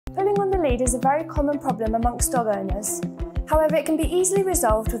on the lead is a very common problem amongst dog owners. However, it can be easily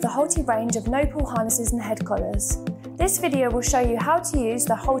resolved with the Halti range of no-pull harnesses and head collars. This video will show you how to use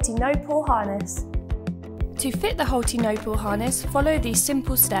the Halti no-pull harness. To fit the Halti no-pull harness, follow these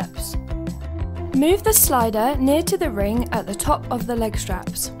simple steps. Move the slider near to the ring at the top of the leg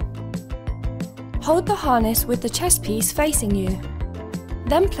straps. Hold the harness with the chest piece facing you.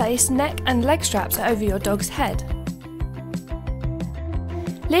 Then place neck and leg straps over your dog's head.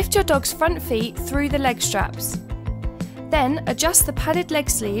 Lift your dog's front feet through the leg straps. Then adjust the padded leg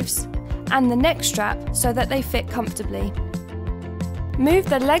sleeves and the neck strap so that they fit comfortably. Move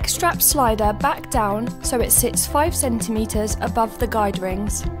the leg strap slider back down so it sits 5 cm above the guide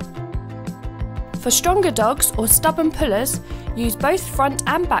rings. For stronger dogs or stubborn pullers, use both front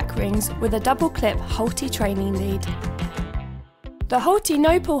and back rings with a double clip Halti training lead. The Halti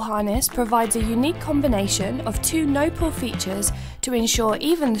no-pull harness provides a unique combination of 2 no-pull features to ensure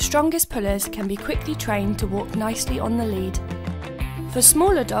even the strongest pullers can be quickly trained to walk nicely on the lead. For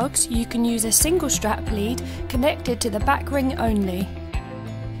smaller dogs, you can use a single strap lead connected to the back ring only.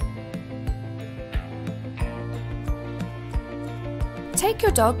 Take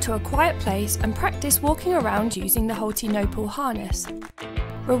your dog to a quiet place and practice walking around using the Halti no-pull harness.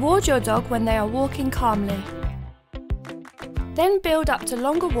 Reward your dog when they are walking calmly. Then build up to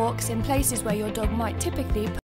longer walks in places where your dog might typically